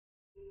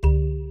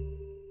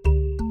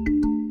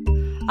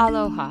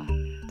Aloha!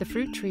 The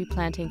Fruit Tree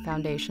Planting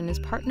Foundation is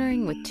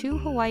partnering with two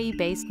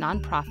Hawaii-based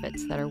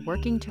nonprofits that are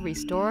working to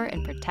restore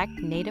and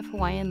protect native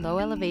Hawaiian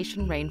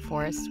low-elevation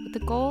rainforests with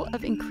the goal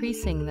of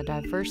increasing the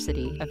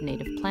diversity of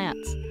native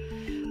plants.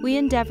 We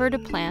endeavor to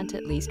plant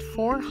at least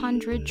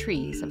 400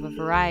 trees of a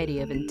variety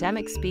of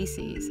endemic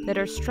species that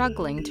are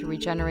struggling to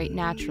regenerate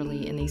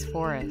naturally in these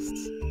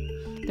forests.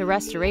 The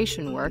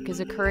restoration work is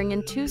occurring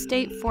in two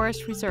state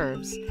forest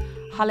reserves,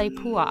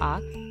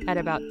 Halepua'a at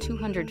about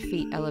 200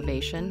 feet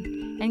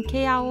elevation and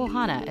Keau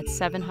ohana at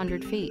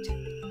 700 feet.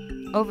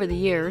 Over the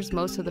years,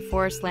 most of the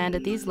forest land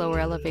at these lower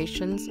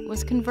elevations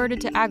was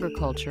converted to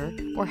agriculture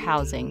or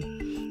housing.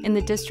 In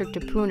the district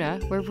of Puna,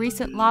 where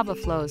recent lava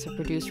flows have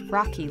produced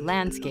rocky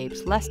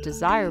landscapes less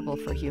desirable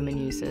for human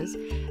uses,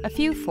 a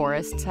few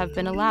forests have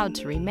been allowed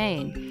to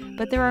remain,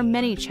 but there are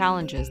many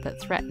challenges that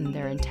threaten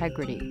their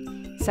integrity.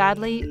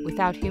 Sadly,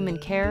 without human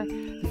care,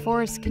 the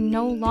forests can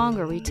no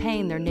longer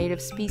retain their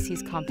native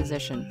species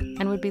composition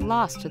and would be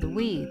lost to the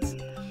weeds.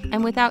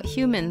 And without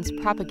humans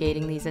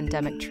propagating these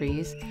endemic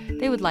trees,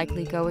 they would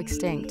likely go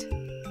extinct.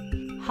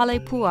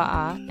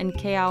 Halepua'a and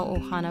Keau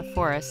ohana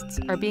forests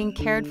are being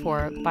cared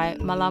for by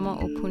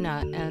Malama o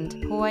Puna and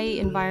Hawaii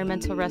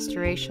Environmental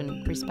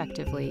Restoration,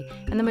 respectively,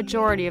 and the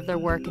majority of their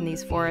work in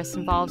these forests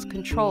involves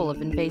control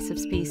of invasive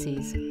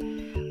species.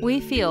 We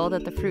feel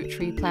that the Fruit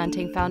Tree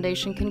Planting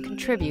Foundation can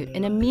contribute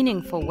in a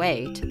meaningful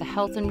way to the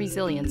health and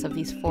resilience of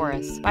these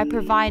forests by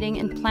providing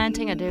and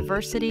planting a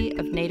diversity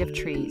of native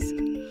trees.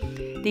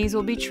 These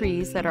will be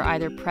trees that are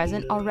either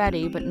present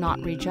already but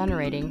not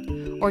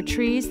regenerating, or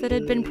trees that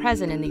had been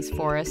present in these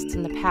forests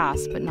in the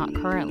past but not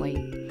currently.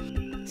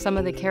 Some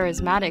of the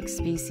charismatic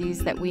species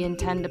that we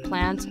intend to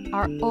plant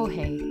are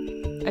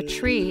ohe, a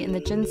tree in the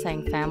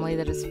ginseng family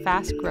that is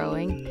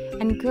fast-growing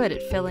and good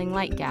at filling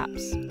light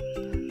gaps.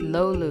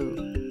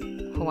 Lolu,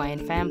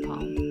 Hawaiian fan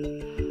palm.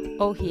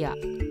 Ohia.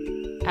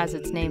 As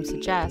its name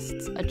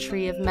suggests, a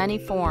tree of many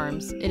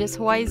forms, it is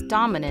Hawaii's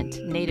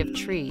dominant native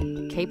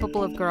tree,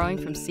 capable of growing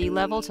from sea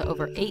level to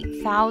over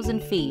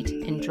 8,000 feet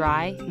in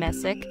dry,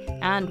 mesic,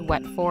 and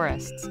wet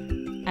forests,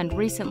 and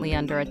recently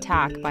under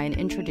attack by an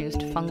introduced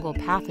fungal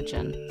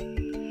pathogen.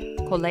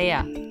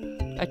 Kolea,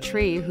 a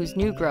tree whose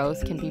new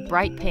growth can be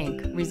bright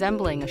pink,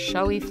 resembling a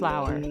showy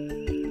flower.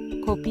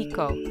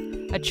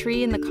 Kopiko, a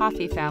tree in the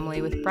coffee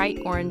family with bright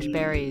orange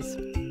berries.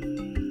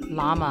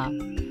 Lama,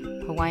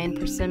 Hawaiian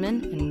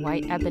persimmon and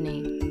white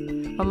ebony.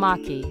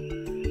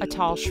 Mamaki, a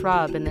tall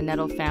shrub in the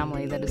nettle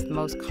family that is the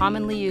most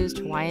commonly used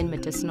Hawaiian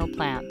medicinal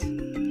plant.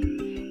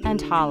 And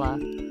hala,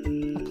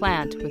 a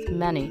plant with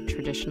many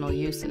traditional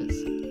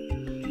uses.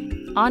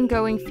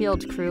 Ongoing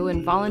field crew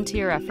and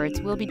volunteer efforts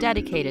will be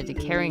dedicated to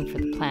caring for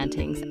the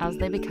plantings as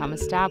they become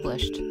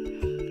established.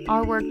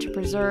 Our work to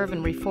preserve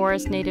and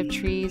reforest native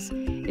trees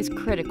is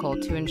critical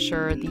to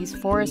ensure these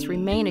forests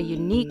remain a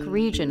unique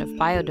region of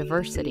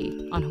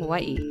biodiversity on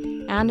Hawaii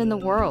and in the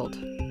world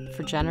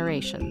for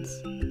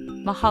generations.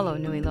 Mahalo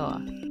nui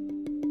loa.